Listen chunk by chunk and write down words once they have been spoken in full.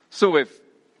So if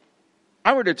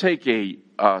I were to take a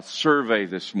survey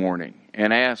this morning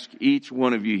and ask each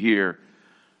one of you here,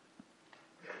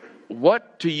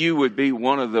 what to you would be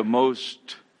one of the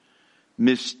most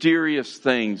mysterious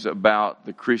things about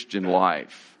the Christian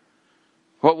life?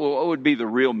 What would be the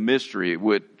real mystery?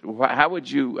 How would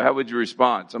you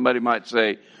respond? Somebody might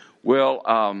say,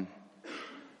 well,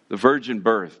 the virgin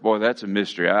birth. Boy, that's a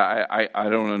mystery. I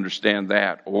don't understand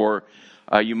that. Or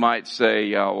you might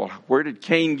say, well, where did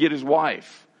Cain get his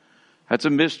wife? That's a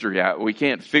mystery. We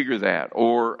can't figure that.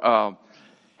 Or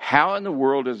how in the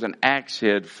world does an axe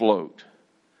head float?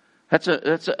 That's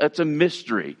a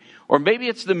mystery. Or maybe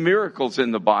it's the miracles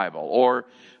in the Bible. Or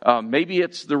maybe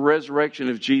it's the resurrection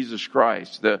of Jesus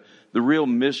Christ, the real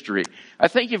mystery. I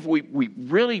think if we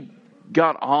really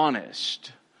got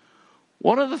honest,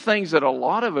 one of the things that a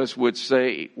lot of us would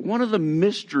say, one of the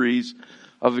mysteries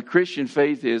of the Christian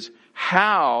faith is,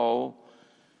 how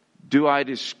do I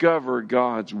discover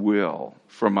God's will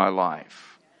for my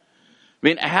life? I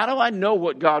mean, how do I know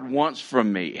what God wants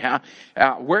from me?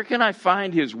 Where can I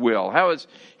find His will? How is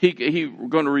He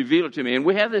going to reveal it to me? And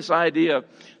we have this idea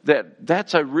that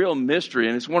that's a real mystery,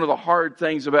 and it's one of the hard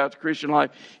things about the Christian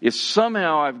life, is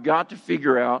somehow I've got to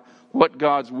figure out what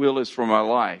God's will is for my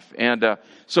life. And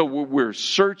so we're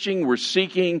searching, we're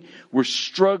seeking, we're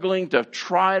struggling to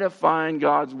try to find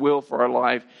God's will for our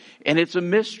life, and it's a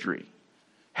mystery.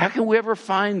 How can we ever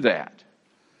find that?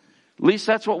 At least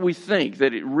that's what we think,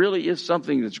 that it really is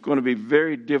something that's going to be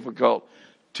very difficult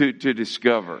to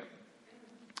discover.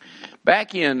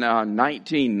 Back in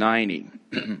 1990,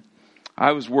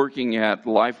 I was working at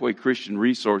Lifeway Christian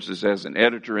Resources as an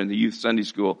editor in the youth Sunday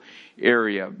school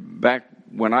area. Back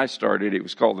when I started, it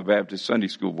was called the Baptist Sunday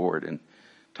School Board, and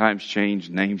times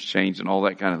changed, names changed, and all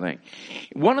that kind of thing.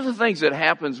 One of the things that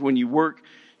happens when you work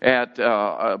at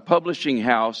a publishing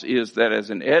house is that as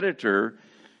an editor,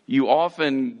 you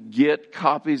often get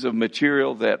copies of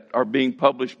material that are being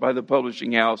published by the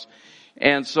publishing house.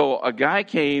 And so a guy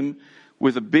came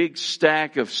with a big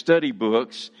stack of study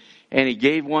books, and he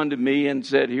gave one to me and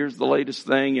said, here's the latest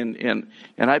thing. And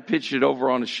I pitched it over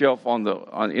on a shelf in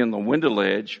the window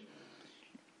ledge.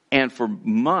 And for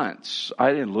months, I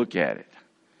didn't look at it.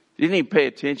 Didn't even pay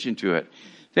attention to it.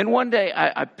 Then one day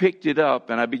I picked it up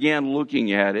and I began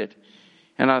looking at it.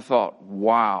 And I thought,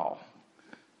 wow,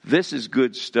 this is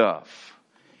good stuff.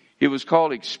 It was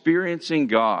called Experiencing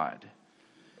God.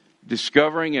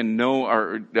 Discovering,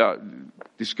 how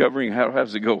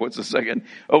does it go? What's the second?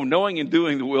 Oh, knowing and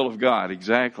doing the will of God.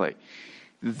 Exactly.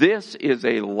 This is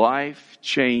a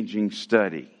life-changing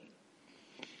study.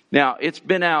 Now, it's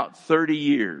been out 30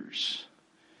 years.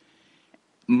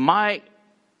 My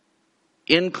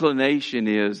inclination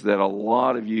is that a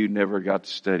lot of you never got to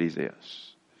study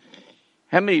this.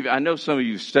 How many of you, I know some of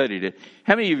you have studied it.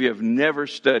 How many of you have never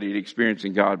studied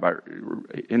Experiencing God by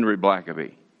Henry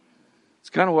Blackaby? It's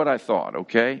kind of what I thought,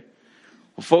 okay?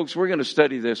 Well, folks, we're going to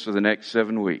study this for the next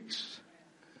 7 weeks.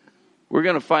 We're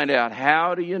going to find out,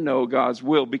 how do you know God's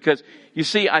will? Because, you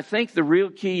see, I think the real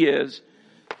key is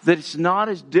that it's not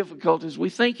as difficult as we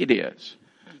think it is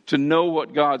to know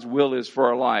what God's will is for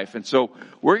our life. And so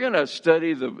we're going to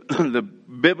study the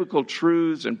biblical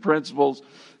truths and principles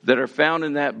that are found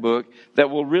in that book that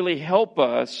will really help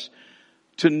us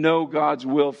to know God's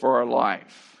will for our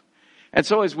life. And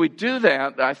so as we do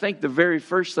that, I think the very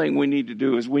first thing we need to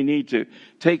do is we need to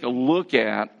take a look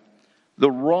at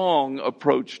the wrong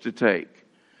approach to take.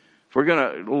 If we're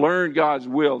going to learn God's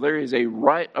will, there is a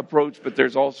right approach, but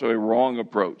there's also a wrong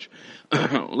approach.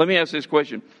 Let me ask this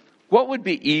question. What would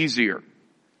be easier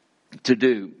to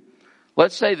do?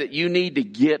 Let's say that you need to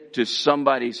get to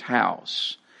somebody's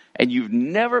house, and you've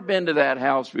never been to that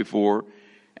house before,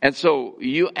 and so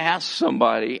you ask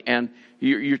somebody, and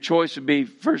your choice would be,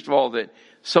 first of all, that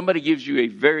somebody gives you a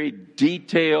very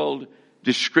detailed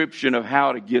description of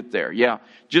how to get there. Yeah,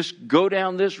 just go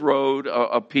down this road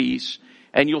a piece,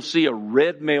 and you'll see a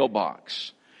red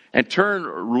mailbox. And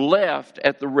turn left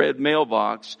at the red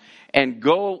mailbox and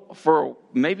go for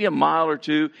maybe a mile or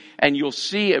two, and you'll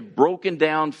see a broken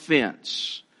down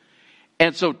fence.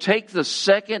 And so take the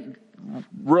second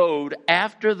road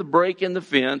after the break in the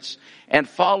fence and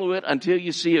follow it until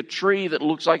you see a tree that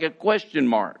looks like a question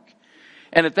mark.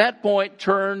 And at that point,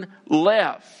 turn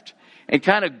left and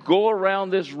kind of go around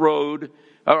this road,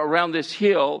 around this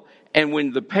hill. And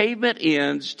when the pavement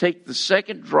ends, take the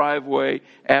second driveway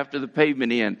after the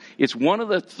pavement ends. It's one of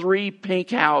the 3 pink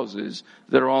houses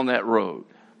that are on that road.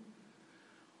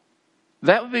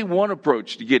 That would be one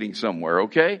approach to getting somewhere,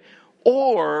 okay?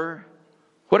 Or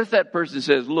what if that person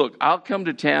says, look, I'll come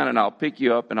to town and I'll pick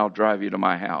you up and I'll drive you to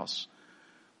my house?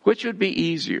 Which would be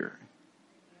easier?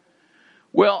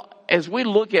 Well, as we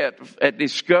look at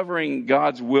discovering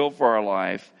God's will for our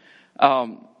life,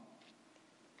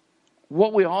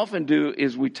 what we often do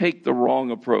is we take the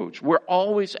wrong approach. We're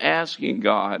always asking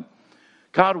God,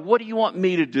 what do you want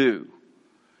me to do?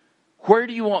 Where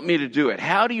do you want me to do it?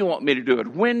 How do you want me to do it?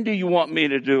 When do you want me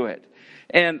to do it?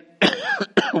 And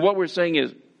what we're saying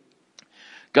is,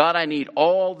 God, I need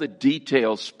all the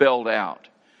details spelled out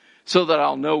so that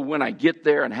I'll know when I get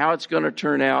there and how it's going to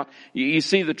turn out. You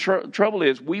see, the trouble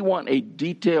is we want a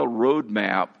detailed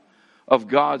roadmap of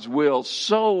God's will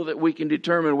so that we can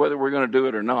determine whether we're going to do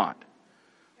it or not.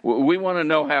 We want to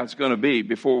know how it's going to be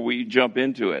before we jump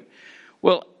into it.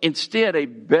 Well, instead, a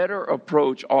better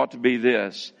approach ought to be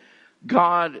this.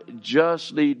 God,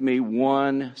 just lead me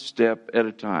one step at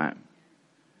a time.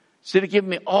 Instead of giving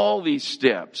me all these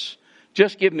steps,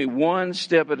 just give me one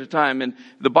step at a time. And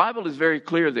the Bible is very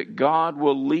clear that God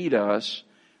will lead us,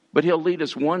 but He'll lead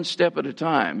us one step at a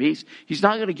time. He's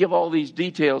not going to give all these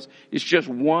details. It's just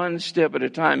one step at a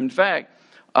time. In fact,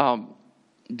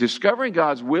 discovering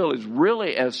God's will is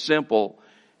really as simple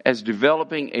as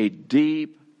developing a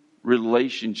deep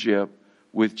relationship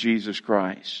with Jesus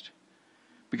Christ.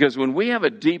 Because when we have a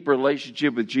deep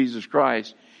relationship with Jesus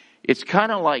Christ, it's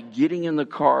kind of like getting in the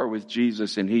car with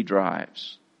Jesus and He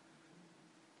drives,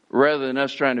 rather than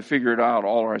us trying to figure it out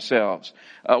all ourselves.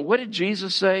 What did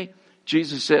Jesus say?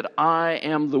 Jesus said, I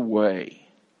am the way.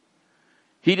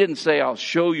 He didn't say, I'll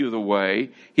show you the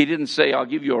way. He didn't say, I'll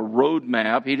give you a road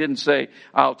map. He didn't say,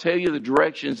 I'll tell you the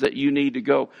directions that you need to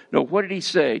go. No, what did He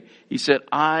say? He said,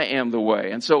 I am the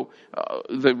way. And so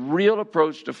the real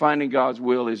approach to finding God's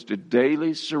will is to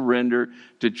daily surrender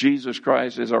to Jesus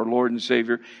Christ as our Lord and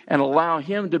Savior and allow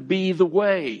Him to be the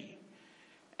way.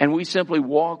 And we simply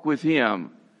walk with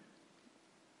Him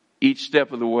each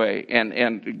step of the way,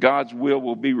 and God's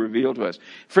will be revealed to us.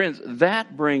 Friends,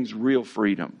 that brings real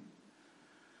freedom.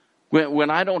 When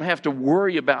I don't have to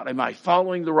worry about, am I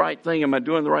following the right thing? Am I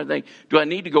doing the right thing? Do I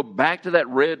need to go back to that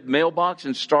red mailbox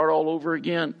and start all over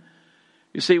again?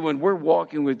 You see, when we're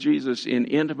walking with Jesus in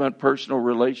intimate personal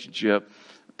relationship,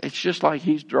 it's just like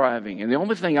He's driving. And the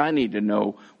only thing I need to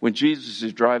know when Jesus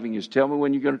is driving is tell me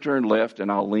when you're going to turn left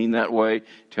and I'll lean that way.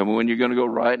 Tell me when you're going to go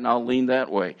right and I'll lean that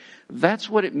way. That's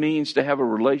what it means to have a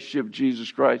relationship with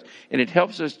Jesus Christ. And it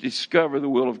helps us discover the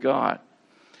will of God.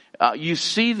 You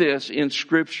see this in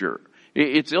Scripture.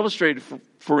 It's illustrated,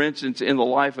 for instance, in the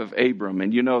life of Abram.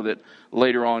 And you know that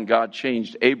later on God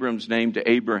changed Abram's name to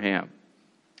Abraham.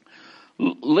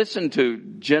 Listen to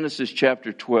Genesis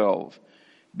chapter 12,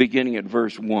 beginning at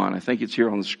verse 1. I think it's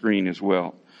here on the screen as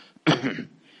well. The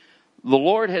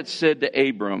Lord had said to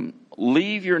Abram,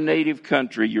 leave your native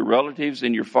country, your relatives,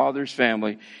 and your father's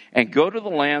family, and go to the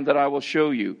land that I will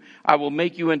show you. I will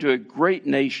make you into a great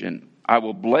nation. I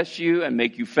will bless you and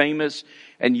make you famous,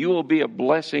 and you will be a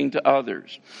blessing to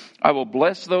others. I will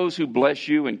bless those who bless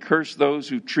you and curse those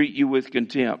who treat you with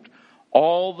contempt.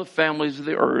 All the families of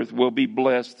the earth will be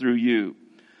blessed through you.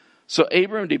 So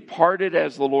Abram departed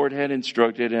as the Lord had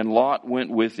instructed, and Lot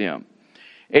went with him.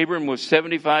 Abram was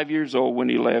 75 years old when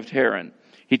he left Haran.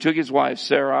 He took his wife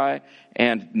Sarai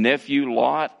and nephew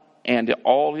Lot and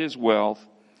all his wealth,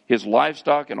 his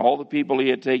livestock, and all the people he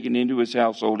had taken into his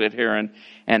household at Haran,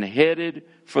 and headed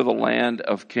for the land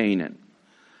of Canaan.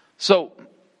 So,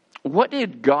 what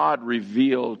did God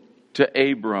reveal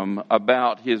to Abram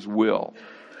about His will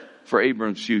for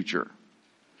Abram's future?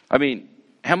 I mean,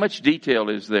 how much detail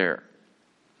is there?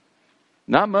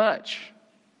 Not much.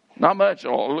 Not much.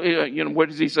 What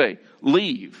does He say?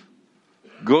 Leave.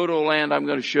 Go to a land I'm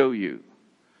going to show you.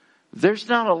 There's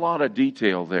not a lot of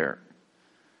detail there.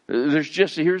 There's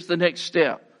just, here's the next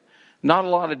step. Not a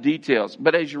lot of details.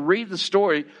 But as you read the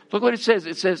story, look what it says.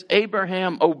 It says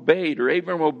Abram obeyed.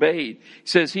 It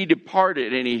says he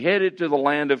departed and he headed to the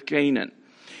land of Canaan.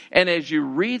 And as you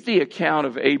read the account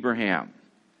of Abraham,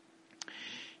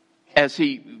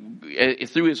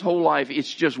 through his whole life,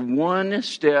 it's just one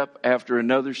step after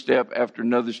another step after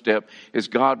another step as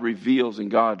God reveals and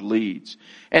God leads.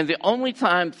 And the only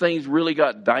time things really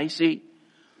got dicey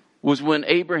was when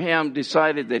Abraham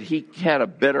decided that he had a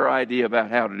better idea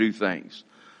about how to do things.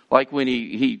 Like when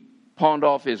he pawned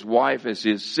off his wife as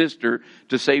his sister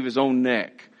to save his own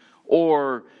neck.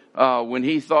 Or when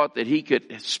he thought that he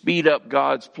could speed up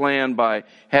God's plan by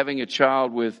having a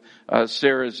child with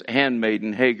Sarah's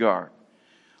handmaiden Hagar.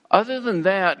 Other than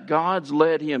that, God's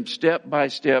led him step by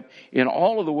step in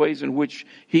all of the ways in which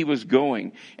he was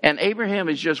going. And Abraham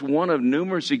is just one of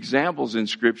numerous examples in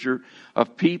Scripture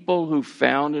of people who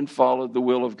found and followed the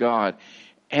will of God.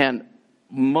 And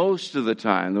most of the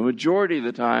time, the majority of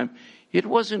the time, it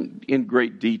wasn't in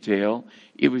great detail.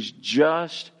 It was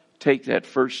just take that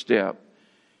first step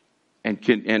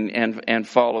and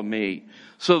follow me.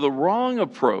 So the wrong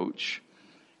approach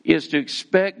is to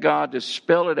expect God to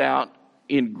spell it out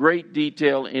in great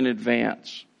detail in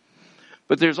advance.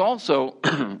 But there's also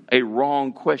a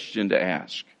wrong question to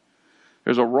ask.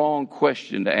 There's a wrong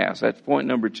question to ask. That's point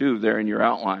number 2 there in your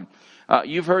outline.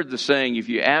 You've heard the saying, if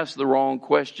you ask the wrong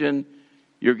question,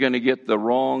 you're going to get the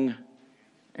wrong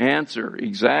answer.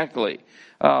 Exactly.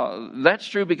 That's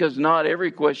true because not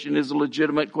every question is a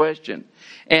legitimate question.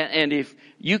 And if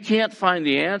you can't find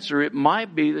the answer, it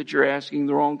might be that you're asking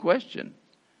the wrong question.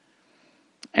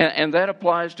 And that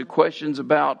applies to questions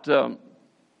about,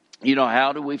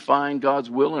 how do we find God's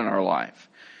will in our life?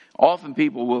 Often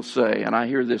people will say, and I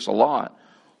hear this a lot,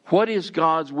 what is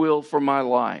God's will for my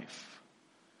life?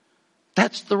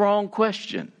 That's the wrong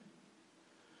question.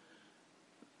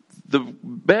 The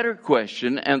better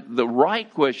question and the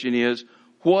right question is,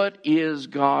 what is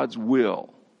God's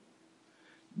will?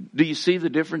 Do you see the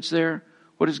difference there?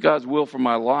 What is God's will for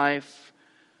my life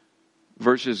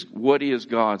versus what is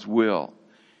God's will?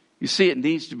 You see, it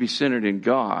needs to be centered in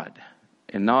God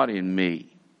and not in me.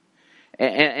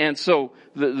 And so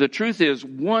the truth is,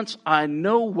 once I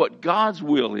know what God's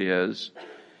will is,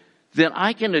 then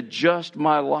I can adjust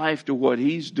my life to what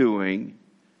He's doing,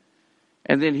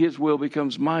 and then His will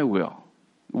becomes my will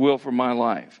for my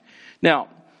life. Now,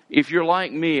 if you're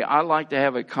like me, I like to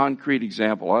have a concrete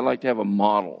example. I like to have a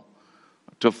model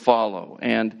to follow.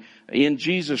 And in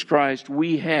Jesus Christ,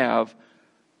 we have,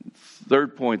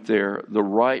 third point there, the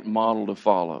right model to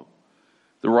follow.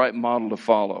 The right model to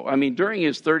follow. I mean, during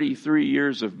His 33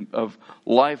 years of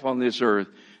life on this earth,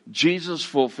 Jesus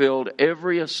fulfilled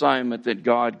every assignment that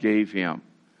God gave Him.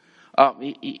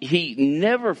 He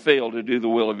never failed to do the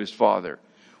will of His Father.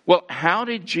 Well, how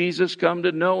did Jesus come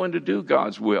to know and to do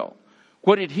God's will?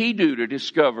 What did He do to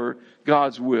discover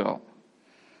God's will?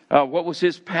 What was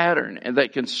His pattern? And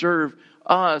that can serve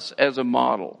us as a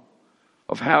model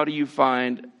of how do you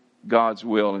find God's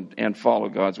will and follow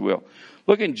God's will.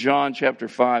 Look in John chapter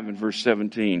 5 and verse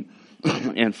 17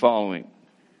 and following.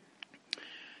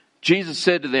 Jesus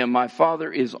said to them, my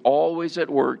Father is always at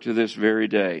work to this very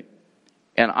day,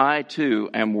 and I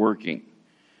too am working.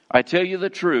 I tell you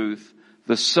the truth,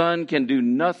 the Son can do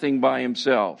nothing by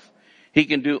Himself. He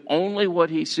can do only what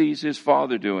He sees His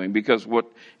Father doing, because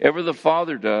whatever the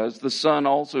Father does, the Son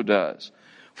also does.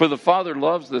 For the Father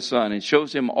loves the Son and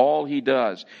shows Him all He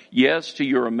does. Yes, to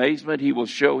your amazement, He will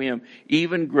show Him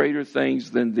even greater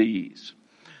things than these.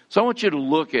 So I want you to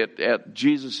look at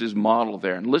Jesus' model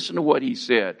there and listen to what He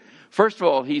said. First of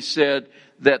all, He said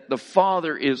that the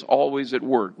Father is always at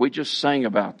work. We just sang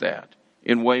about that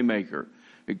in Waymaker.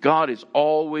 God is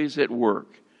always at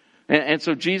work. And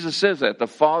so Jesus says that. The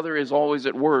Father is always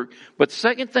at work. But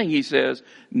second thing He says,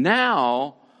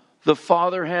 now the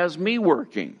Father has me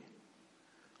working.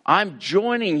 I'm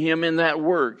joining Him in that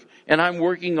work, and I'm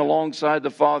working alongside the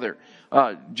Father.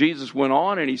 Jesus went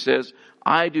on and He says,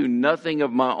 I do nothing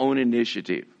of my own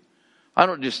initiative. I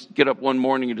don't just get up one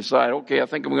morning and decide, okay, I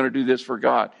think I'm going to do this for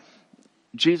God.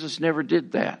 Jesus never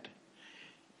did that.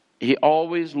 He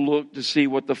always looked to see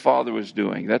what the Father was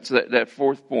doing. That's that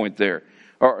fourth point there.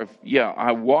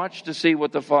 I watch to see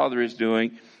what the Father is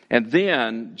doing. And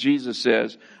then Jesus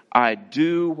says, I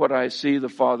do what I see the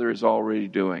Father is already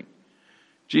doing.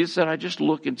 Jesus said, I just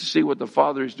look and see what the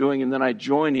Father is doing, and then I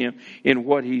join Him in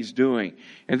what He's doing.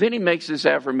 And then He makes this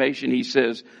affirmation. He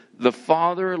says, the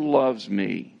Father loves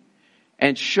me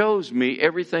and shows me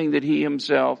everything that He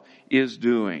Himself is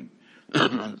doing.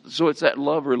 So it's that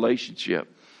love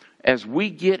relationship. As we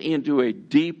get into a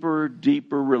deeper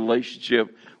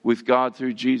relationship with God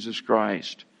through Jesus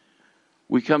Christ,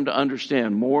 we come to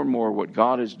understand more and more what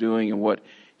God is doing and what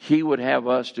He would have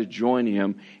us to join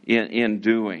Him in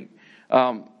doing.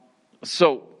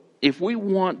 So if we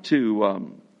want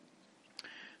to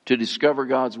discover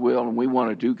God's will and we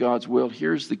want to do God's will,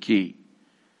 here's the key.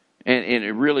 And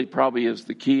it really probably is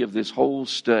the key of this whole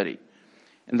study.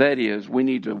 And that is, we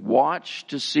need to watch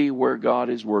to see where God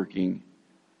is working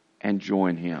and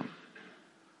join Him.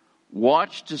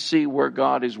 Watch to see where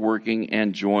God is working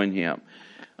and join Him.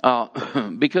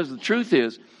 Because the truth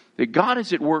is that God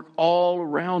is at work all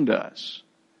around us.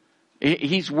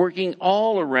 He's working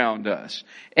all around us.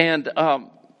 And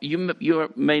you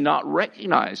may not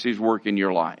recognize His work in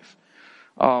your life.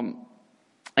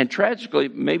 And tragically,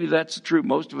 maybe that's true.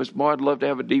 Most of us, boy, I'd love to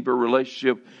have a deeper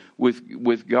relationship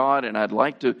with God, and I'd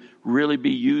like to really be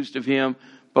used of Him.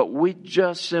 But we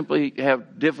just simply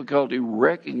have difficulty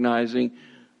recognizing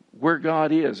where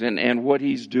God is and what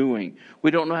He's doing. We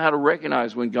don't know how to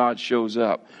recognize when God shows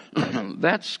up.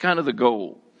 That's kind of the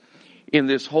goal in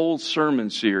this whole sermon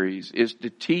series, is to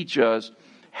teach us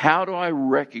How do I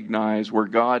recognize where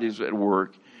God is at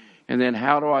work? And then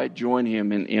how do I join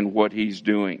him in what he's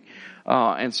doing?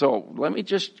 And so let me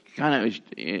just kind of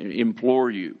implore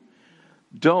you.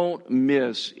 Don't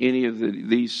miss any of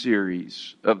these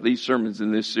sermons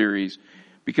in this series,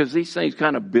 because these things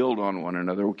kind of build on one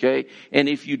another, okay? And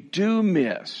if you do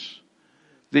miss,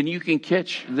 then you can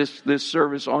catch this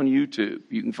service on YouTube.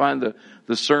 You can find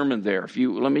the sermon there.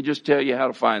 Let me just tell you how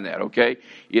to find that, okay?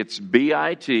 It's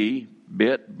bit.ly /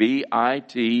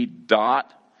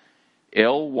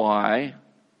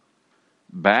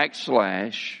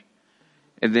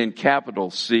 and then capital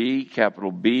C,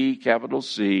 capital B, capital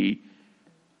C,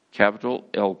 capital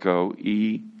Elko,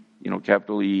 E,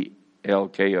 capital E,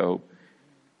 L-K-O,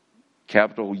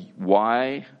 capital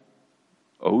Y,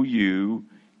 O-U,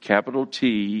 capital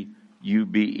T,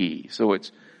 U-B-E. So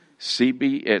it's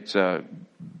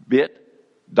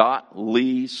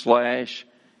bit.ly /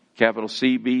 capital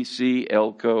C-B-C,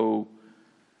 Elko,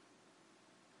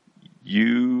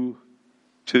 YouTube.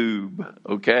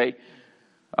 Okay?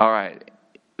 All right.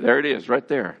 There it is, right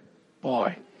there.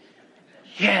 Boy.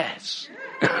 Yes.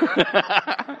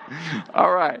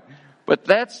 All right. But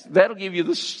that'll give you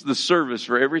the service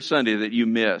for every Sunday that you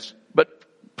miss. But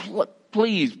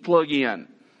please plug in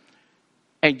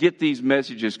and get these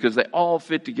messages, because they all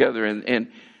fit together,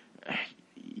 and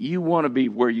you want to be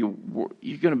where you're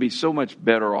going to be so much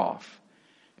better off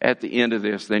at the end of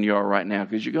this than you are right now,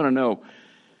 because you're going to know,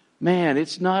 man,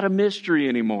 it's not a mystery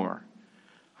anymore.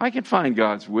 I can find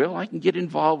God's will. I can get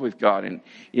involved with God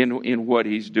in what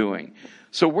he's doing.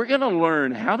 So we're going to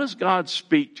learn, how does God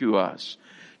speak to us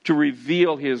to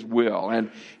reveal his will? And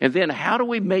then how do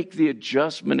we make the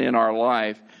adjustment in our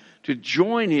life to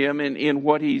join him in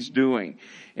what he's doing?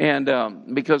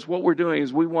 And because what we're doing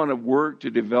is we want to work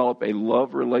to develop a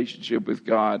love relationship with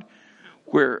God,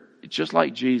 where, just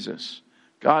like Jesus,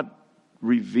 God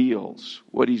reveals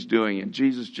what he's doing, and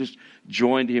Jesus just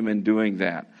joined him in doing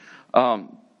that.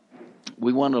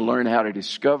 We want to learn how to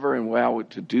discover and how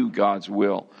to do God's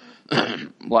will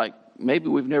like maybe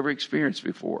we've never experienced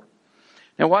before.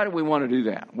 Now, why do we want to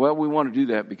do that? Well, we want to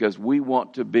do that because we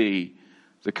want to be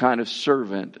the kind of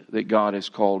servant that God has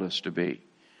called us to be.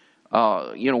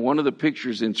 One of the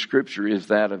pictures in Scripture is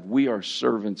that of we are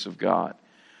servants of God.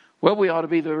 Well, we ought to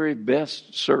be the very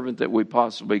best servant that we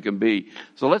possibly can be.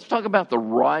 So let's talk about the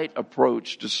right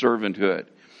approach to servanthood.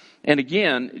 And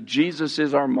again, Jesus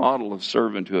is our model of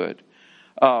servanthood.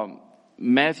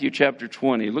 Matthew chapter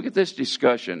 20, look at this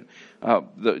discussion.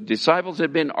 The disciples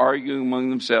had been arguing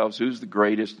among themselves who's the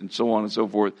greatest and so on and so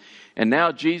forth. And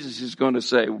now Jesus is going to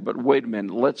say, but wait a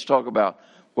minute, let's talk about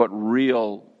what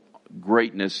real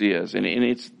greatness is. And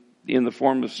it's in the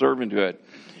form of servanthood.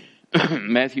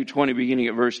 Matthew 20, beginning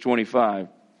at verse 25.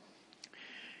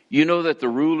 You know that the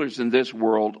rulers in this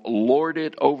world lord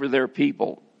it over their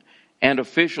people, and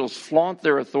officials flaunt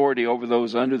their authority over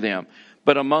those under them.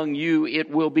 But among you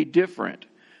it will be different.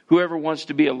 Whoever wants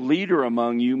to be a leader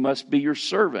among you must be your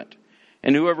servant,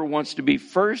 and whoever wants to be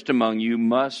first among you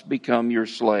must become your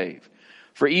slave.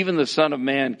 For even the Son of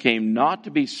Man came not to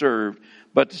be served,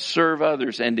 but to serve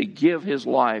others and to give his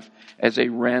life as a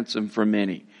ransom for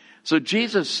many. So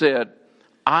Jesus said,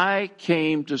 I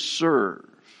came to serve.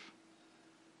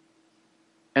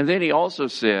 And then he also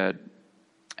said,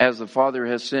 as the Father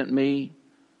has sent me,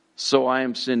 so I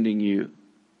am sending you.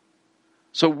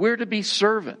 So we're to be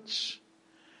servants.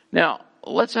 Now,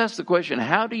 let's ask the question,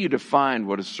 how do you define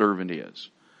what a servant is?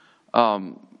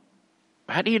 How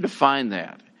do you define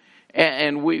that?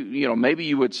 And maybe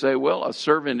you would say, well, a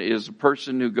servant is a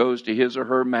person who goes to his or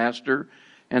her master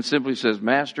and simply says,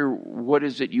 Master, what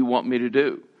is it you want me to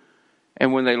do?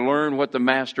 And when they learn what the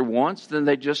master wants, then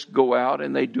they just go out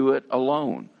and they do it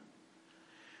alone.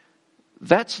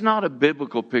 That's not a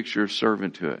biblical picture of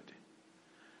servanthood.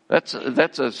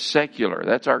 That's a secular,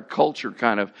 that's our culture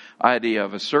kind of idea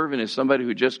of a servant is somebody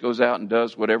who just goes out and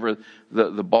does whatever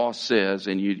the boss says,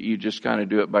 and you just kind of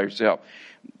do it by yourself.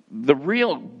 The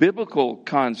real biblical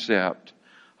concept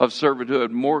of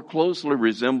servanthood more closely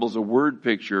resembles a word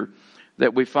picture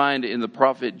that we find in the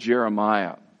prophet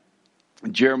Jeremiah.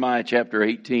 Jeremiah chapter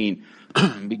 18,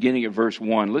 beginning at verse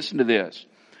 1. Listen to this.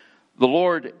 The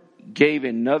Lord gave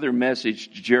another message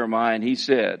to Jeremiah, and he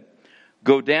said,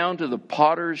 Go down to the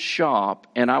potter's shop,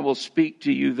 and I will speak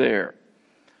to you there.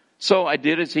 So I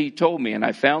did as he told me, and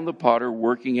I found the potter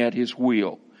working at his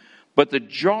wheel. But the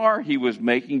jar he was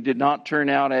making did not turn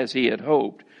out as he had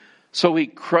hoped. So he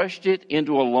crushed it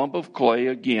into a lump of clay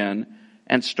again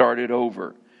and started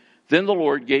over. Then the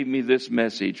Lord gave me this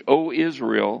message, O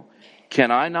Israel,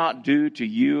 can I not do to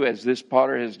you as this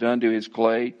potter has done to his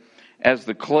clay? As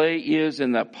the clay is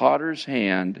in the potter's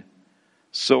hand,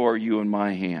 so are you in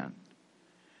my hand.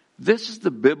 This is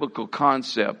the biblical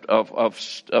concept of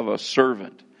a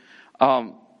servant.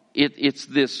 It's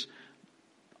this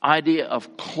idea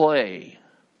of clay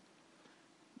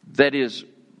that is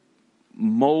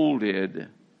molded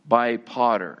by a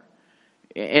potter.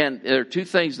 And there are two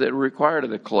things that are required of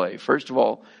the clay. First of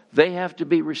all, they have to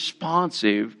be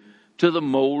responsive to the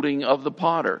molding of the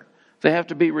potter. They have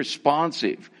to be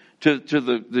responsive to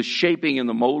the shaping and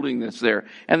the molding that's there.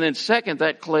 And then second,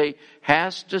 that clay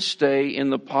has to stay in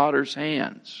the potter's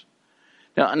hands.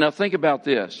 Now think about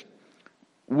this.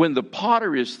 When the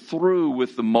potter is through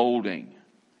with the molding,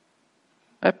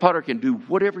 that potter can do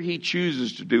whatever he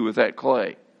chooses to do with that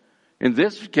clay. In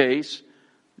this case,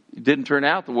 it didn't turn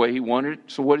out the way he wanted it,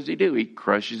 so what does he do? He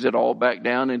crushes it all back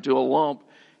down into a lump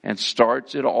and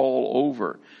starts it all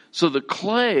over. So the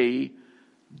clay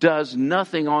does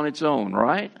nothing on its own,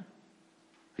 right?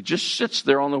 It just sits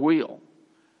there on the wheel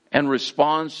and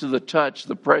responds to the touch,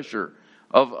 the pressure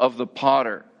of the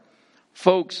potter.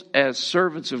 Folks, as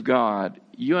servants of God,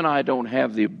 you and I don't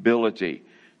have the ability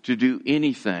to do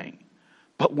anything.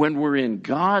 But when we're in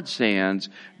God's hands,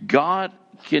 God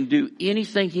can do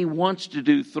anything He wants to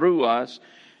do through us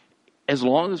as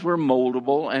long as we're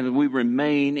moldable and we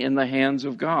remain in the hands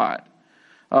of God.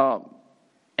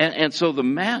 And so the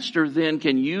master then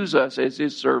can use us as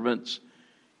his servants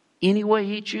any way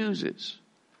he chooses.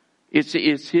 It's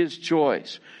his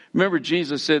choice. Remember,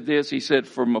 Jesus said this. He said,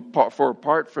 for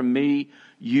apart from me,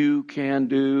 you can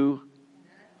do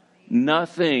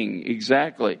nothing.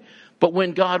 Exactly. But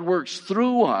when God works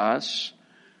through us,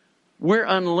 we're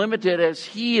unlimited as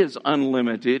He is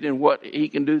unlimited in what He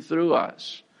can do through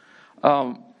us.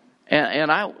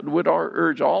 And I would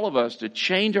urge all of us to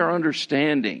change our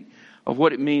understanding of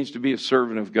what it means to be a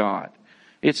servant of God.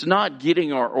 It's not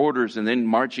getting our orders and then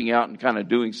marching out and kind of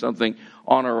doing something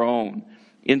on our own.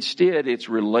 Instead, it's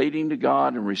relating to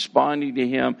God and responding to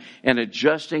Him and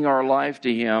adjusting our life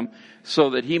to Him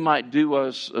so that He might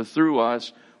do through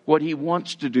us what He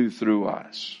wants to do through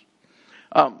us.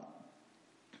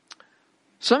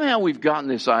 Somehow we've gotten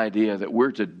this idea that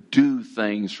we're to do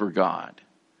things for God.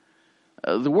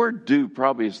 The word do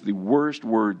probably is the worst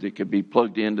word that could be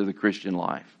plugged into the Christian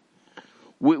life.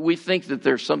 We think that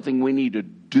there's something we need to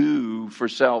do for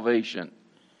salvation.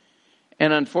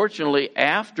 And unfortunately,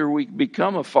 after we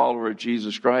become a follower of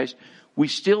Jesus Christ, we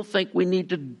still think we need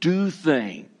to do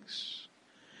things.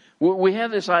 We have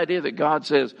this idea that God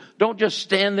says, don't just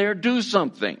stand there, do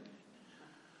something.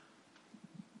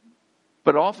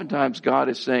 But oftentimes God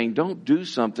is saying, don't do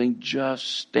something, just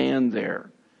stand there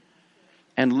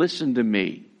and listen to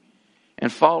me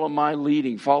and follow my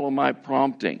leading, follow my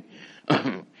prompting.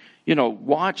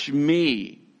 Watch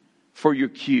me for your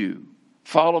cue.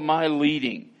 Follow my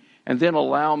leading. And then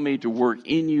allow me to work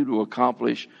in you to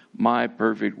accomplish my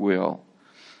perfect will.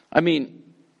 I mean,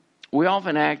 we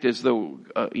often act as though,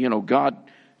 God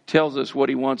tells us what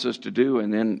He wants us to do,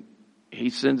 and then He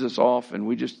sends us off, and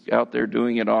we just out there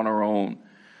doing it on our own.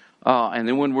 And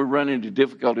then when we run into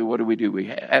difficulty, what do?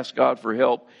 We ask God for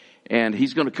help, and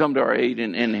He's going to come to our aid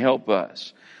and help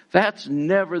us. That's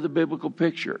never the biblical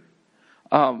picture.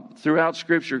 Throughout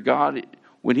Scripture, God,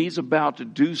 when He's about to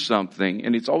do something,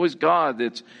 and it's always God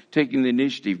that's taking the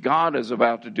initiative, God is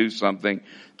about to do something,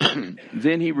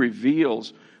 then He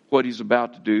reveals what He's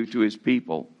about to do to His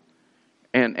people,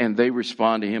 and they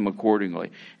respond to Him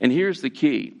accordingly. And here's the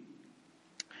key.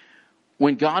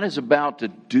 When God is about to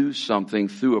do something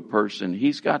through a person,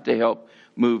 He's got to help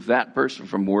move that person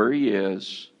from where he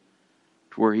is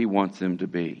to where He wants them to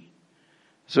be.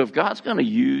 So if God's going to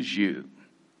use you,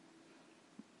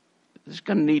 there's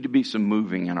going to need to be some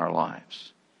moving in our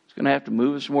lives. He's going to have to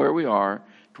move us from where we are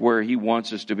to where He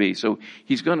wants us to be. So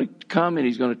He's going to come and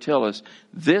He's going to tell us,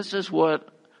 this is what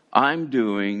I'm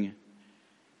doing,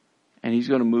 and He's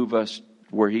going to move us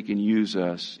where He can use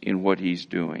us in what He's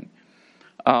doing.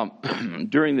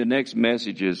 During the next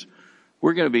messages,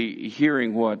 we're going to be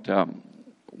hearing what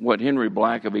Henry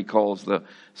Blackaby calls the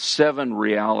 7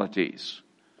 realities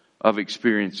of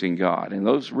experiencing God. And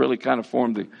those really kind of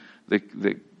form the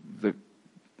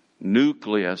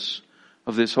nucleus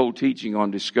of this whole teaching on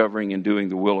discovering and doing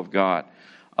the will of God.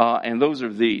 And those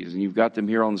are these, and you've got them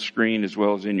here on the screen as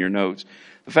well as in your notes.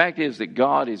 The fact is that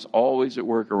God is always at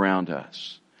work around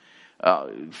us.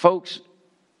 Folks,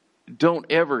 don't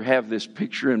ever have this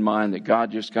picture in mind that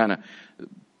God just kind of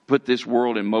put this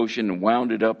world in motion and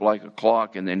wound it up like a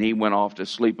clock, and then He went off to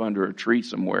sleep under a tree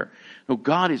somewhere. No,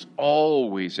 God is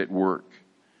always at work.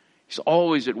 He's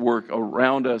always at work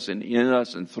around us and in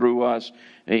us and through us.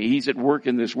 He's at work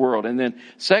in this world. And then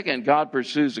second, God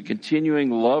pursues a continuing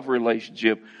love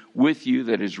relationship with you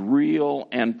that is real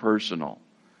and personal.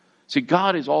 See,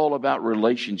 God is all about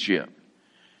relationship.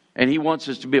 And He wants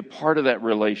us to be a part of that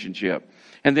relationship.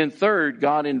 And then third,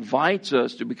 God invites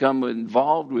us to become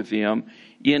involved with Him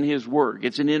in His work.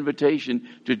 It's an invitation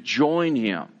to join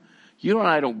Him. You and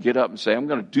I don't get up and say, I'm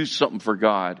going to do something for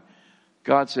God.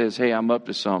 God says, hey, I'm up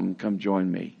to something. Come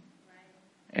join me.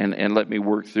 And let me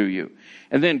work through you.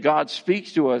 And then God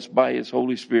speaks to us by His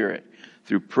Holy Spirit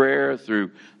through prayer,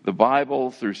 through the Bible,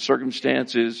 through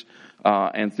circumstances,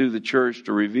 and through the church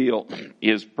to reveal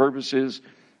His purposes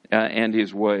and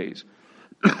His ways.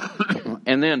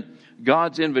 And then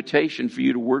God's invitation for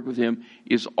you to work with Him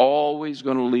is always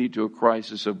going to lead to a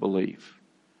crisis of belief.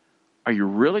 Are you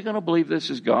really going to believe this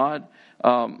is God?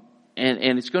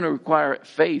 And it's going to require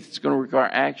faith. It's going to require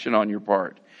action on your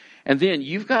part. And then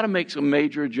you've got to make some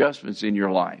major adjustments in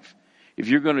your life if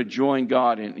you're going to join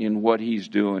God in what He's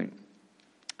doing.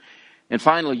 And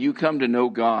finally, you come to know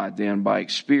God then by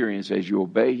experience as you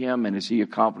obey Him and as He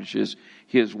accomplishes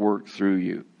His work through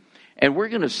you. And we're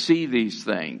going to see these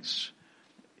things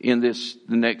in the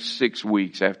next 6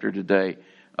 weeks after today.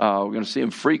 We're going to see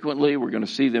them frequently. We're going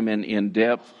to see them in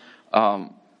depth.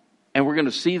 And we're going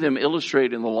to see them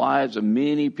illustrated in the lives of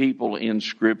many people in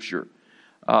Scripture,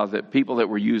 that people that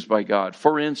were used by God.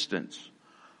 For instance,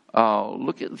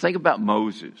 think about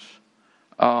Moses.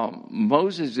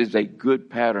 Moses is a good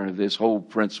pattern of this whole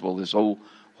principle, this whole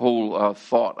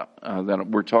thought that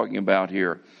we're talking about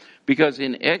here. Because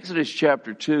in Exodus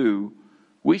chapter 2,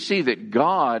 we see that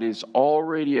God is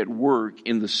already at work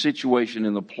in the situation,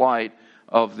 in the plight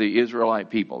of the Israelite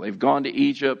people. They've gone to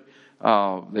Egypt.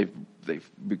 They've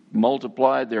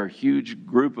multiplied. They're a huge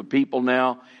group of people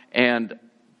now. And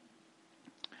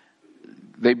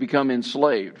they become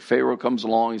enslaved. Pharaoh comes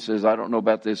along. He says, I don't know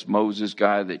about this Moses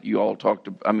guy that you all talked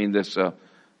about.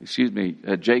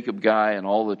 Jacob guy and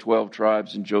all the 12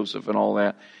 tribes and Joseph and all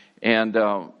that. And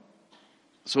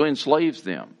so enslaves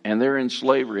them. And they're in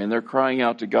slavery. And they're crying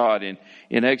out to God.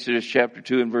 In Exodus chapter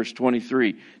 2 and verse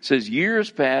 23, it says, years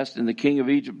passed and the king of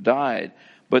Egypt died.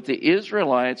 But the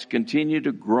Israelites continued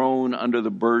to groan under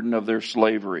the burden of their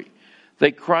slavery.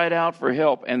 They cried out for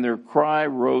help, and their cry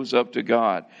rose up to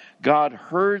God. God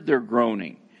heard their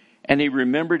groaning, and He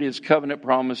remembered His covenant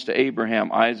promise to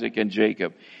Abraham, Isaac, and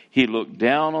Jacob. He looked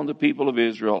down on the people of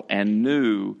Israel and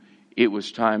knew it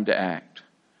was time to act.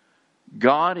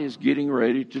 God is getting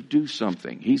ready to do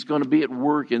something. He's going to be at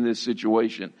work in this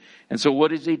situation. And so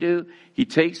what does He do? He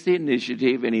takes the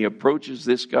initiative, and He approaches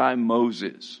this guy,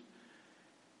 Moses.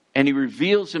 And He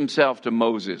reveals Himself to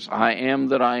Moses. I am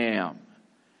that I am.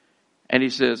 And He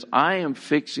says, I am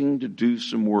fixing to do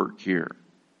some work here.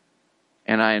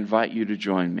 And I invite you to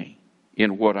join me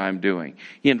in what I'm doing.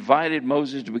 He invited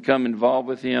Moses to become involved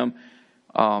with Him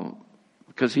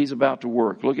because He's about to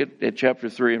work. Look at chapter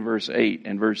 3 and verse 8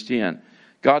 and verse 10.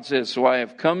 God says, so I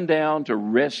have come down to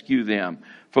rescue them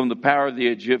from the power of the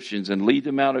Egyptians and lead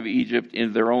them out of Egypt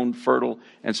into their own fertile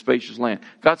and spacious land.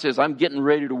 God says, I'm getting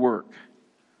ready to work.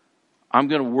 I'm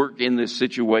going to work in this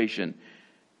situation.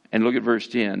 And look at verse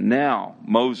 10. Now,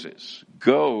 Moses,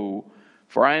 go,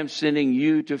 for I am sending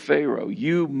you to Pharaoh.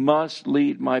 You must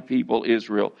lead my people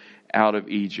Israel out of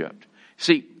Egypt.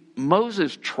 See,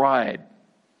 Moses tried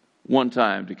one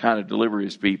time to kind of deliver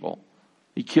his people.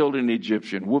 He killed an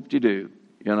Egyptian. Whoop-de-doo,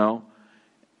 And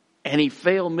he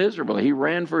failed miserably. He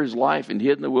ran for his life and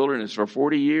hid in the wilderness for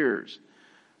 40 years.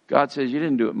 God says, you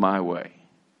didn't do it my way.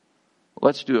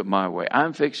 Let's do it my way.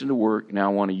 I'm fixing to work.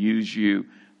 Now I want to use you.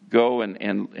 Go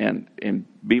and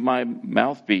be my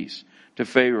mouthpiece to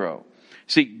Pharaoh.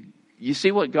 See, you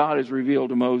see what God has revealed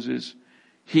to Moses?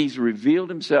 He's revealed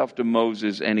Himself to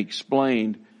Moses and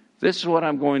explained, this is what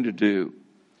I'm going to do.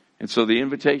 And so the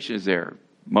invitation is there.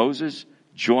 Moses,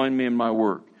 join me in my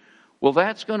work. Well,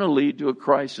 that's going to lead to a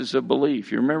crisis of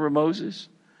belief. You remember Moses?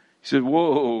 He said,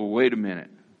 whoa, wait a minute.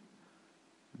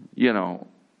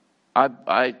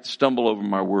 I stumble over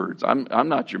my words. I'm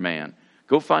not your man.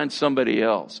 Go find somebody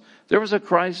else. There was a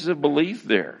crisis of belief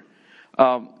there.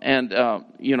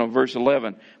 Verse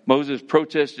 11, Moses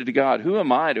protested to God, who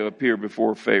am I to appear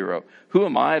before Pharaoh? Who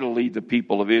am I to lead the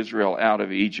people of Israel out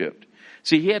of Egypt?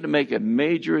 See, he had to make a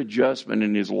major adjustment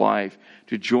in his life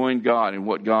to join God in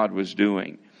what God was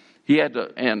doing. He had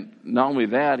to, and not only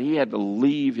that, he had to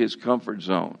leave his comfort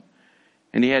zone.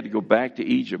 And he had to go back to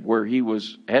Egypt where he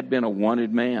had been a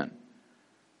wanted man.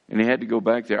 And he had to go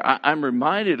back there. I'm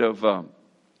reminded of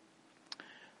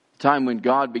time when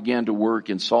God began to work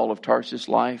in Saul of Tarsus'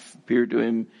 life, appeared to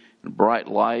him in a bright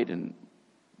light, and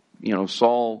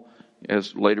Saul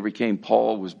as later became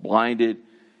Paul, was blinded.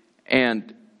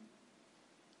 And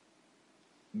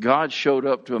God showed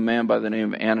up to a man by the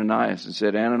name of Ananias and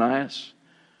said, Ananias,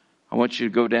 I want you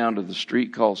to go down to the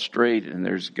street called Straight, and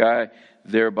there's a guy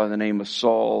there by the name of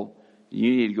Saul.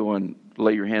 You need to go and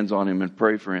lay your hands on him and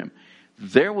pray for him.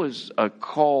 There was a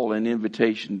call and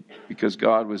invitation because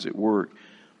God was at work.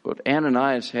 But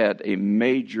Ananias had a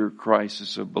major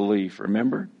crisis of belief,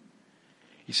 remember?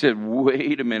 He said,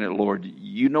 wait a minute, Lord,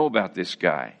 you know about this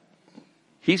guy.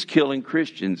 He's killing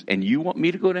Christians, and you want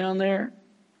me to go down there?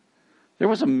 There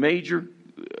was a major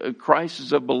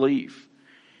crisis of belief.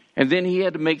 And then he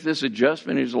had to make this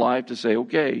adjustment in his life to say,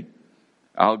 okay,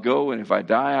 I'll go, and if I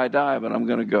die, I die, but I'm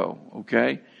going to go,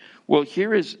 okay? Well,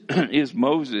 here is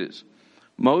Moses.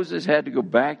 Moses had to go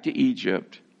back to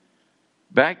Egypt,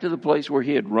 back to the place where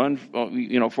he had run,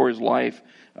 for his life,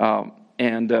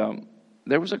 and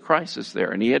there was a crisis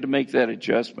there, and he had to make that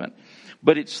adjustment.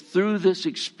 But it's through this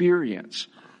experience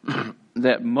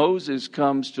that Moses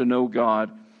comes to know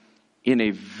God in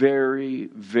a very,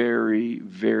 very,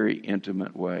 very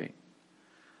intimate way.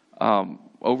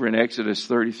 Over in Exodus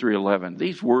 33:11,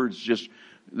 these words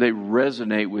they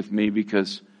resonate with me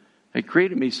because they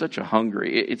created me such a hunger.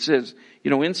 It says,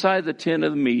 inside the tent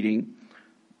of the meeting,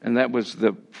 and that was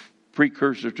the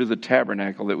precursor to the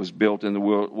tabernacle that was built in the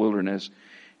wilderness.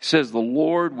 It says the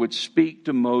Lord would speak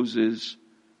to Moses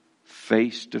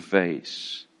face to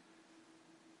face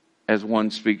as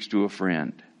one speaks to a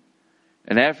friend.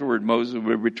 And afterward, Moses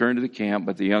would return to the camp,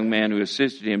 but the young man who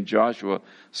assisted him, Joshua,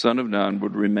 son of Nun,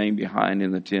 would remain behind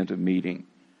in the tent of meeting.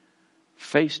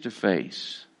 Face to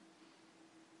face.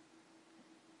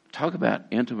 Talk about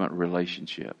intimate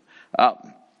relationship.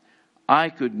 I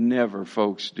could never,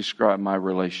 folks, describe my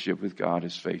relationship with God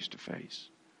as face to face.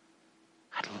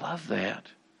 I'd love that.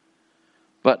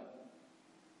 But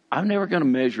I'm never going to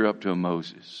measure up to a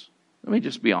Moses. Let me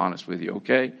just be honest with you,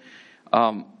 okay?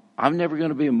 I'm never going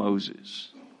to be a Moses.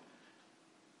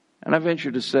 And I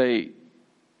venture to say,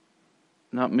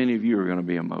 not many of you are going to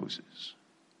be a Moses.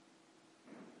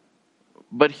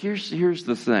 But here's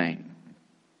the thing.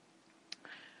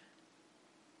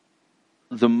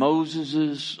 The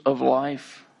Moseses of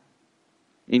life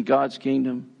in God's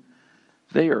kingdom,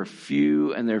 they are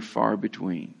few and they're far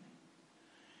between.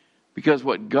 Because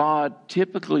what God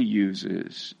typically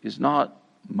uses is not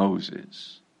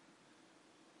Moses.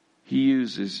 He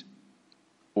uses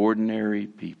ordinary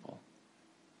people.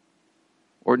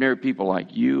 Ordinary people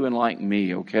like you and like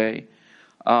me, okay?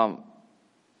 The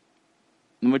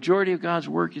majority of God's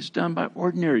work is done by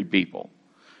ordinary people.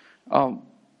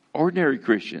 Ordinary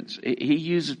Christians. He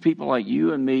uses people like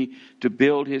you and me to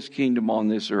build His kingdom on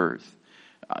this earth.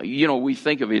 We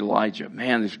think of Elijah.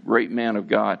 Man, this great man of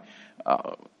God.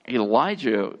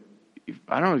 Elijah,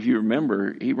 I don't know if you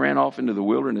remember, he ran off into the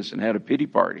wilderness and had a pity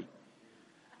party.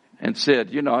 And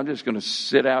said, I'm just going to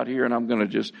sit out here and I'm going to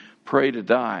just pray to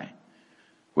die.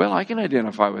 Well, I can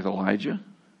identify with Elijah.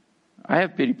 I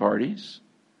have pity parties.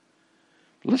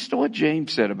 Listen to what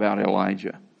James said about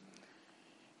Elijah.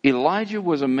 Elijah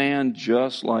was a man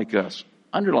just like us.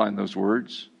 Underline those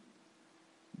words.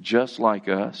 Just like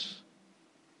us.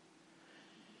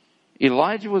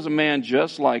 Elijah was a man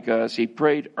just like us. He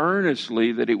prayed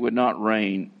earnestly that it would not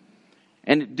rain.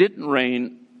 And it didn't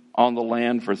rain on the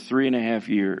land for 3.5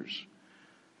 years.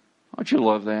 Don't you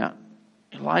love that?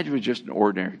 Elijah was just an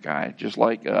ordinary guy, just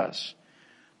like us.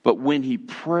 But when he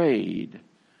prayed,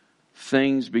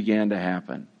 things began to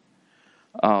happen.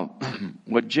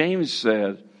 What James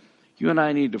said, you and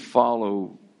I need to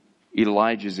follow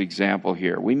Elijah's example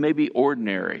here. We may be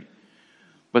ordinary,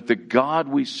 but the God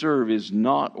we serve is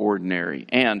not ordinary.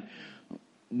 And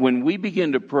when we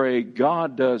begin to pray,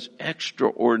 God does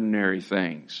extraordinary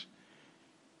things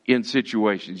in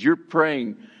situations. You're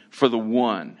praying for the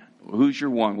one. Who's your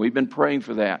one? We've been praying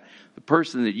for that. The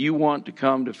person that you want to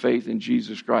come to faith in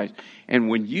Jesus Christ. And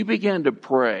when you begin to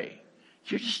pray,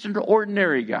 you're just an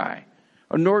ordinary guy,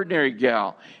 an ordinary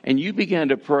gal, and you begin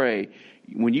to pray.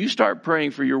 When you start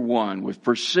praying for your one with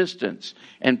persistence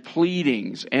and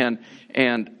pleadings and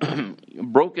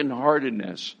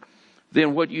brokenheartedness,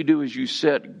 then what you do is you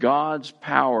set God's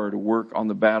power to work on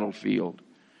the battlefield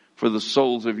for the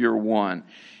souls of your one.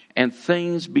 And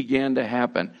things began to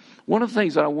happen. One of the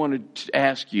things I wanted to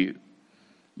ask you,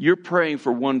 you're praying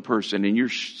for one person and you're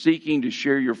seeking to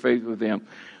share your faith with them.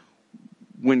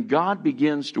 When God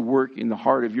begins to work in the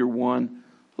heart of your one,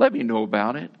 let me know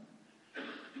about it.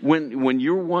 When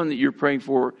your one that you're praying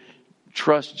for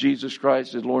trusts Jesus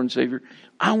Christ as Lord and Savior,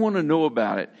 I want to know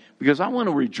about it because I want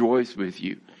to rejoice with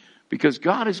you. Because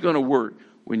God is going to work.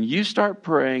 when you start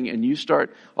praying and you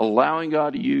start allowing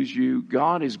God to use you,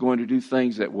 God is going to do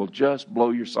things that will just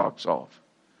blow your socks off.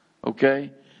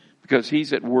 Okay? Because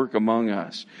He's at work among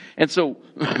us. And so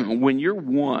when your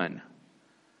one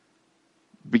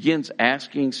begins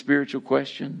asking spiritual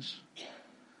questions,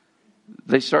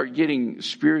 they start getting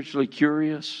spiritually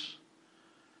curious.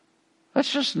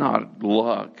 That's just not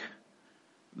luck.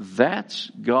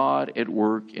 That's God at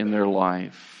work in their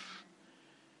life.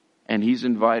 And He's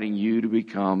inviting you to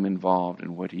become involved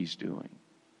in what He's doing.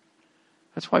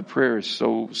 That's why prayer is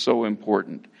so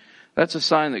important. That's a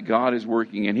sign that God is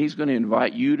working, and He's going to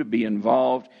invite you to be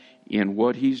involved in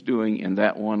what He's doing in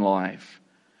that one life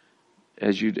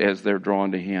as they're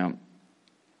drawn to Him.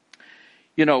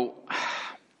 You know,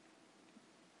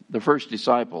 the first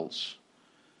disciples,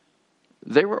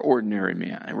 they were ordinary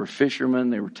men. They were fishermen.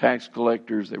 They were tax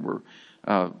collectors. They were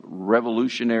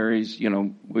revolutionaries. You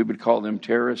know, we would call them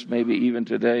terrorists maybe even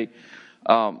today.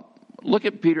 Look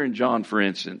at Peter and John, for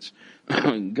instance.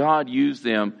 God used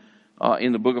them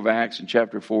in the book of Acts in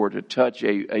chapter 4 to touch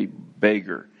a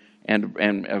beggar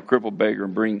and a crippled beggar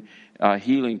and bring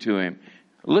healing to him.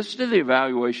 Listen to the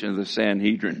evaluation of the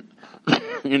Sanhedrin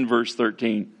in verse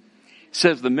 13. It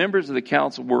says, the members of the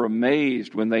council were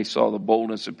amazed when they saw the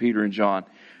boldness of Peter and John,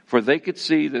 for they could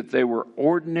see that they were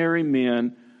ordinary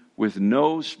men with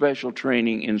no special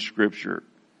training in Scripture.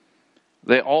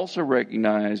 They also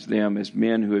recognized them as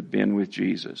men who had been with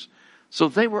Jesus. So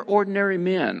they were ordinary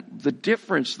men. The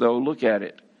difference, though, look at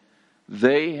it.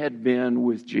 They had been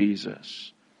with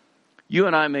Jesus. You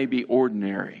and I may be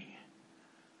ordinary,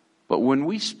 but when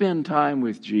we spend time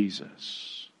with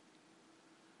Jesus,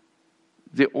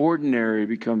 the ordinary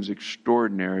becomes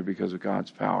extraordinary because of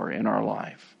God's power in our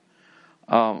life.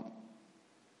 God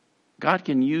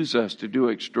can use us to do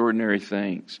extraordinary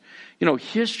things. You know,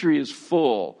 history is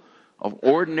full of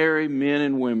ordinary men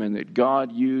and women that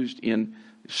God used in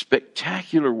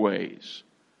spectacular ways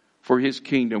for His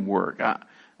kingdom work.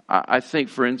 I think,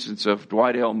 for instance, of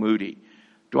Dwight L. Moody.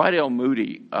 Dwight L.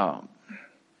 Moody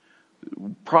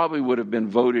probably would have been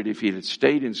voted, if he had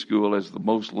stayed in school, as the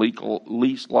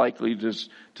least likely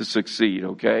to succeed,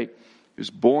 okay? He was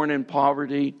born in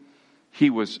poverty. He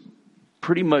was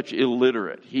pretty much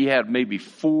illiterate. He had maybe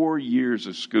 4 years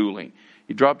of schooling.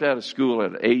 He dropped out of school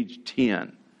at age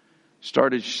 10,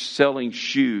 started selling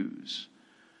shoes.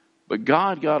 But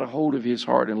God got a hold of his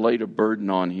heart and laid a burden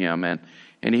on him. And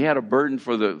he had a burden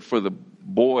for the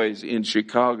boys in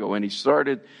Chicago. And he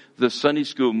started the Sunday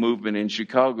school movement in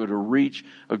Chicago to reach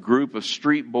a group of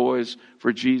street boys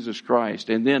for Jesus Christ.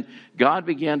 And then God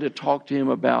began to talk to him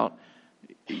about,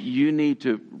 you need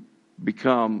to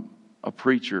become a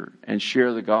preacher and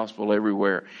share the gospel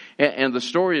everywhere. And the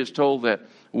story is told that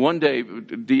one day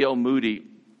D.L. Moody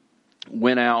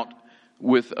went out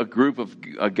with a group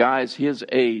of guys his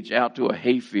age out to a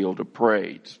hayfield to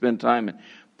pray, to spend time in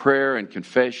prayer and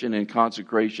confession and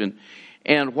consecration.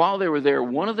 And while they were there,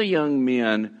 one of the young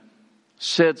men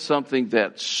said something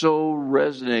that so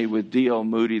resonated with D.L.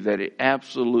 Moody that it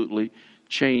absolutely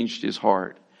changed his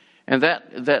heart. And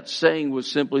that saying was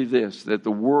simply this, that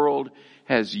the world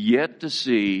has yet to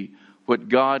see what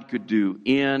God could do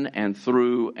in and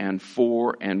through and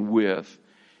for and with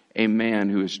a man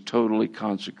who is totally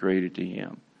consecrated to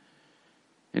Him.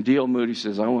 And D.L. Moody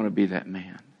says, I want to be that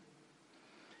man.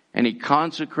 And he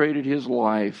consecrated his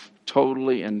life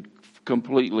totally and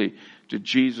completely to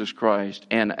Jesus Christ,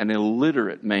 and an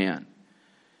illiterate man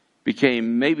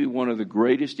became maybe one of the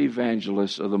greatest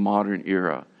evangelists of the modern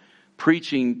era,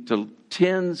 preaching to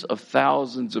tens of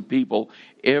thousands of people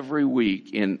every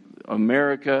week in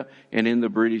America and in the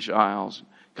British Isles.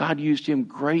 God used him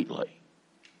greatly.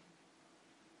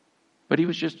 But he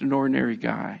was just an ordinary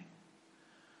guy.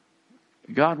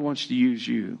 God wants to use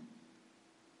you.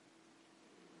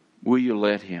 Will you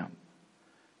let Him?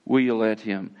 Will you let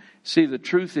Him? See, the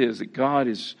truth is that God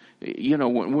is, you know,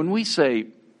 when we say,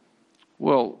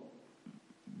 well,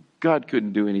 God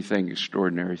couldn't do anything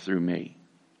extraordinary through me.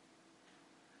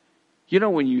 You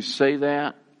know, when you say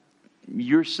that,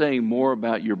 you're saying more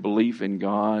about your belief in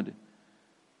God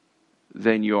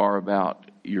than you are about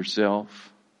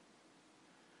yourself.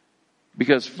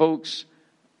 Because, folks,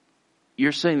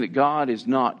 you're saying that God is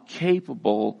not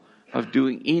capable of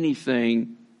doing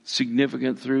anything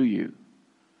significant through you.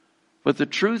 But the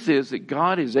truth is that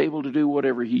God is able to do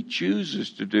whatever He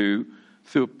chooses to do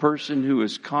through a person who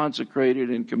is consecrated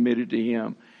and committed to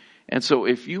Him. And so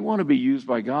if you want to be used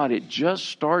by God, it just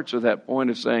starts with that point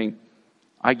of saying,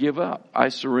 I give up. I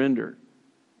surrender.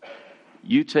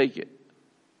 You take it.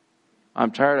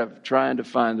 I'm tired of trying to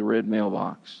find the red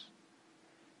mailbox.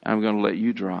 I'm going to let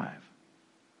you drive.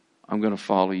 I'm going to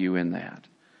follow you in that.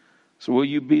 So will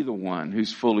you be the one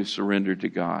who's fully surrendered to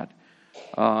God?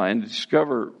 And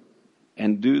discover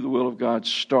and do the will of God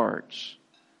starts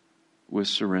with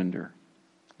surrender.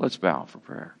 Let's bow for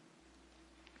prayer.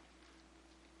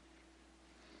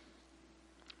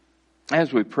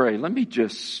 As we pray, let me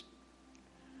just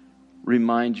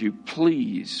remind you,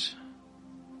 please,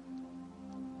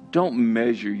 don't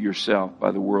measure yourself by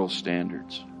the world's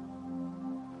standards.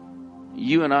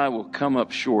 You and I will come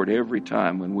up short every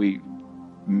time when we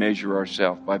measure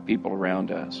ourselves by people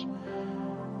around us.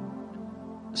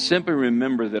 Simply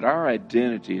remember that our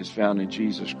identity is found in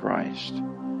Jesus Christ.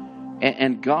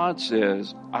 And God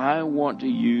says, I want to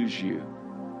use you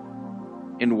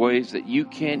in ways that you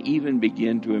can't even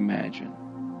begin to imagine.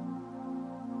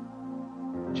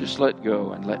 Just let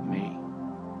go and let me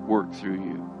work through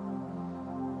you.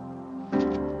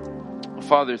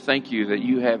 Father, thank you that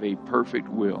you have a perfect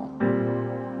will.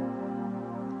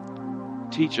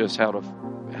 Teach us how to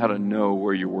know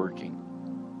where you're working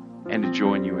and to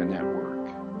join you in that work.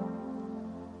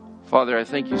 Father, I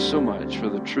thank you so much for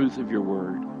the truth of your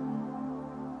word.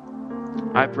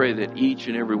 I pray that each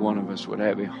and every one of us would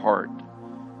have a heart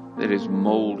that is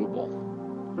moldable,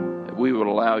 that we would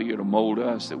allow you to mold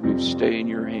us, that we would stay in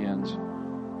your hands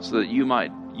so that you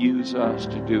might use us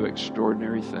to do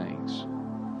extraordinary things.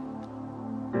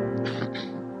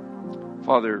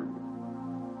 Father,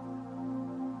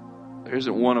 there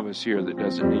isn't one of us here that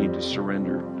doesn't need to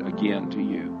surrender again to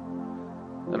you.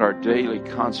 That our daily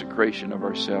consecration of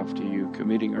ourselves to you,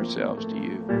 committing ourselves to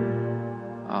you,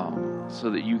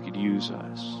 so that you could use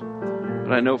us.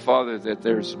 But I know, Father, that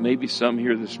there's maybe some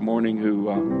here this morning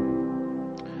who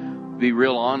be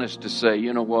real honest to say,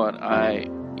 you know what, I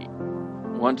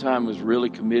one time was really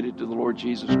committed to the Lord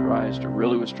Jesus Christ, or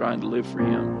really was trying to live for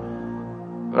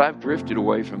Him, but I've drifted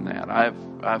away from that. I've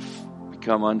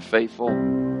become unfaithful.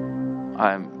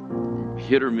 I'm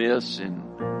hit or miss in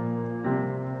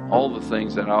all the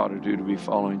things that I ought to do to be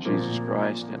following Jesus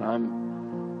Christ, and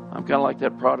I'm kind of like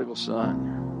that prodigal son.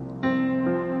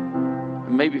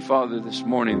 And maybe, Father, this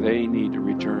morning they need to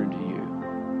return to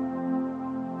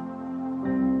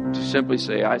you. To simply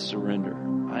say, I surrender.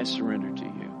 I surrender to you.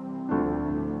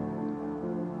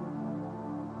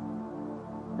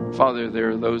 Father,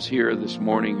 there are those here this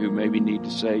morning who maybe need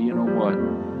to say, you know what?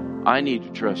 I need to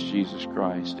trust Jesus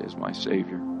Christ as my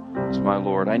Savior, as my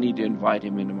Lord. I need to invite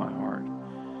Him into my heart.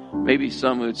 Maybe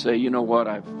some would say, you know what?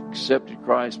 I've accepted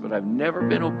Christ, but I've never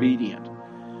been obedient.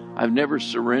 I've never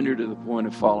surrendered to the point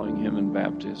of following Him in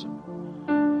baptism.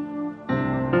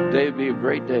 Today would be a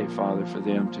great day, Father, for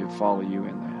them to follow you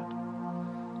in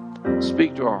that.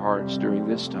 Speak to our hearts during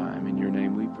this time. In your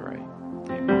name we pray.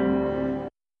 Amen.